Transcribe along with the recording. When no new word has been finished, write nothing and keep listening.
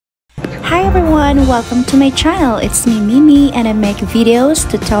Hi everyone, welcome to my channel. It's me Mimi and I make videos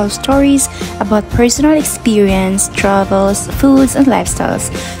to tell stories about personal experience, travels, foods and lifestyles.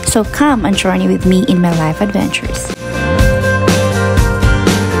 So come and journey with me in my life adventures.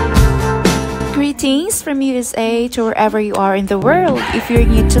 Greetings from USA to wherever you are in the world. If you're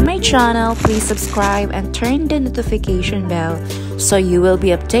new to my channel, please subscribe and turn the notification bell so you will be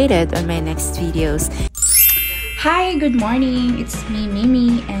updated on my next videos. Hi, good morning. It's me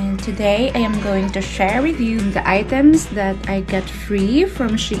Mimi and today I am going to share with you the items that I got free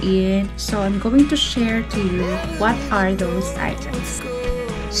from Shein. So I'm going to share to you what are those items.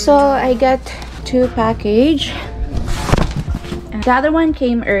 So I got two packages. The other one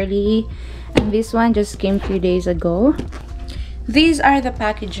came early and this one just came a few days ago. These are the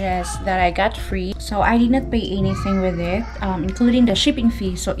packages that I got free, so I did not pay anything with it, including the shipping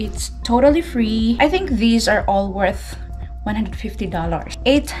fee, so it's totally free. I think these are all worth $150,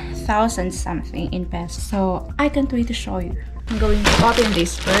 8,000 something in pesos, so I can't wait to show you. I'm going to open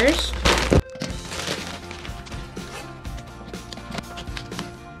this first.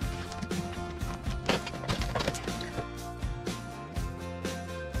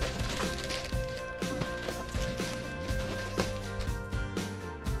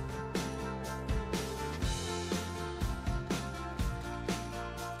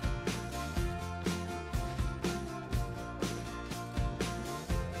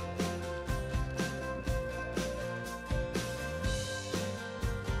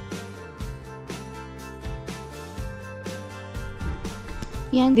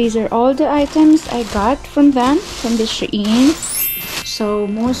 Yeah, these are all the items I got from them, from the Shein. So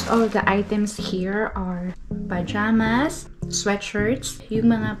most of the items here are pajamas, sweatshirts,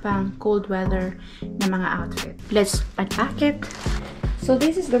 yung mga pang cold weather na mga outfit. Let's unpack it. So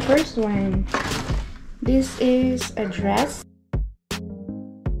this is the first one. This is a dress.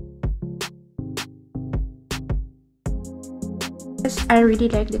 I really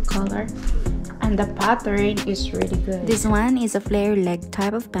like the color. And the pattern is really good. This one is a flare leg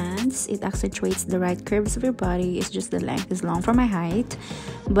type of pants. It accentuates the right curves of your body. It's just the length is long for my height.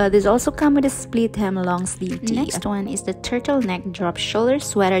 But this also comes with a split hem long sleeve tee. Next one is the turtleneck drop shoulder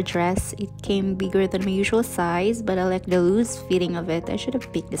sweater dress. It came bigger than my usual size, but I like the loose fitting of it. I should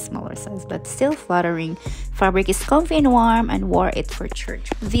have picked the smaller size, but still flattering. Fabric is comfy and warm and wore it for church.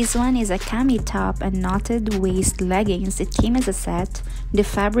 This one is a cami top and knotted waist leggings. It came as a set. The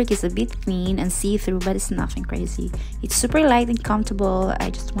fabric is a bit clean and see-through, but it's nothing crazy. It's super light and comfortable. I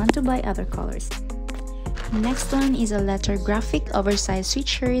just want to buy other colors. Next one is a letter graphic oversized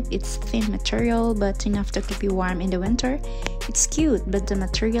sweatshirt. It's thin material but enough to keep you warm in the winter. It's cute, but the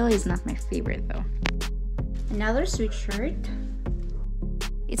material is not my favorite though. Another sweatshirt.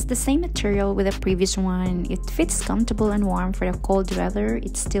 It's the same material with the previous one. It fits comfortable and warm for the cold weather.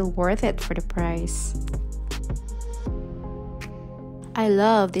 It's still worth it for the price. I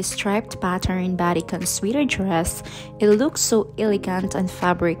love this striped pattern bodycon sweater dress. It looks so elegant and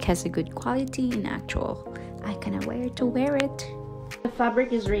fabric has a good quality in actual. I cannot wait to wear it. The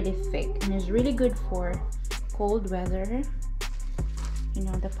fabric is really thick and is really good for cold weather. You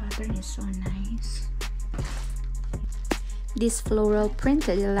know, the pattern is so nice. This floral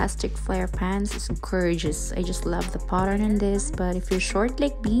printed elastic flare pants is gorgeous. I just love the pattern in this, but if you're short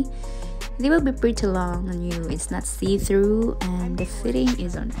like me, they will be pretty long on you. It's not see-through and the fitting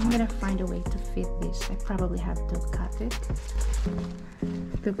is on. I'm gonna find a way to fit this. I probably have to cut it.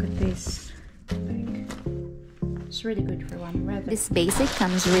 Look at this. It's really good for warm weather. This basic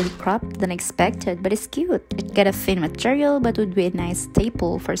comes really cropped than expected, but it's cute. It got a thin material but would be a nice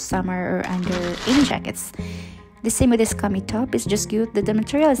staple for summer or under any jackets. The same with this cami top. It's just cute that the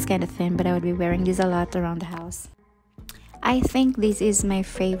material is kind of thin, but I would be wearing this a lot around the house. I think this is my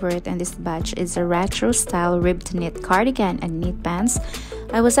favorite, and this batch is a retro style ribbed knit cardigan and knit pants.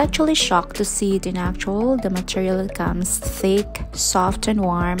 I was actually shocked to see it in actual. The material comes thick, soft and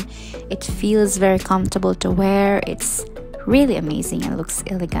warm. It feels very comfortable to wear. It's really amazing and looks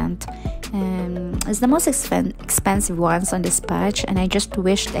elegant. It's the most expensive ones on this batch, and I just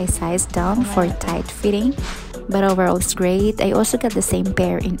wished I sized down for tight fitting, but overall it's great. I also got the same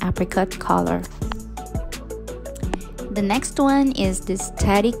pair in apricot color. The next one is this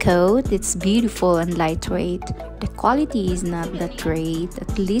teddy coat. It's beautiful and lightweight. The quality is not that great,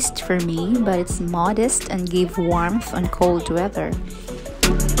 at least for me, but it's modest and gives warmth on cold weather.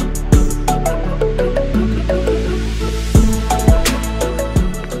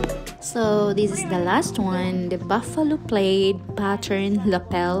 So this is the last one, the buffalo plaid pattern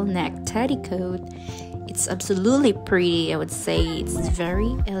lapel neck teddy coat. It's absolutely pretty, I would say. It's a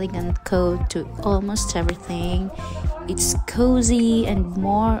very elegant coat to almost everything. It's cozy and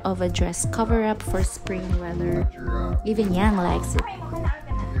more of a dress cover-up for spring weather. Even Yang likes it.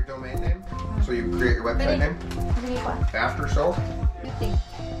 Your domain name? So you create your website name? After so?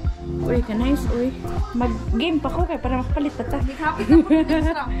 Uy, kanais, uy. Mag-game pa ko kay para makapalit pa ta. Kapit na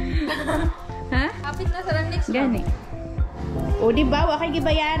next round. Ha? Kapit na sa next round. Gani. O, di ba? Wakay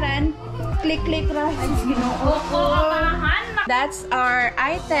gibayaran. Click ra. That's our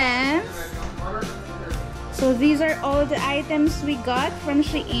items. So these are all the items we got from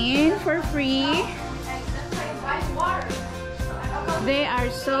Shein for free. They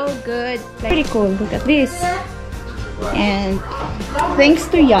are so good. Like, pretty cool. Look at this. And thanks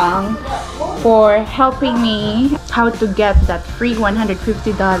to Yang for helping me how to get that free $150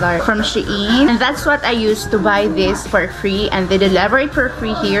 from Shein. And that's what I used to buy this for free, and they deliver it for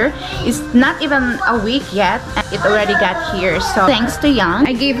free here. It's not even a week yet and it already got here. So thanks to Yang.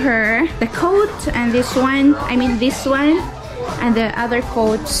 I gave her the coat and this one, this one and the other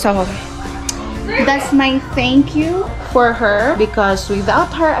coat. So that's my thank you for her, because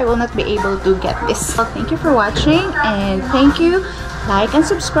without her I will not be able to get this. So thank you for watching, and thank you. Like and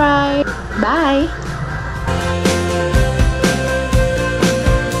subscribe. Bye.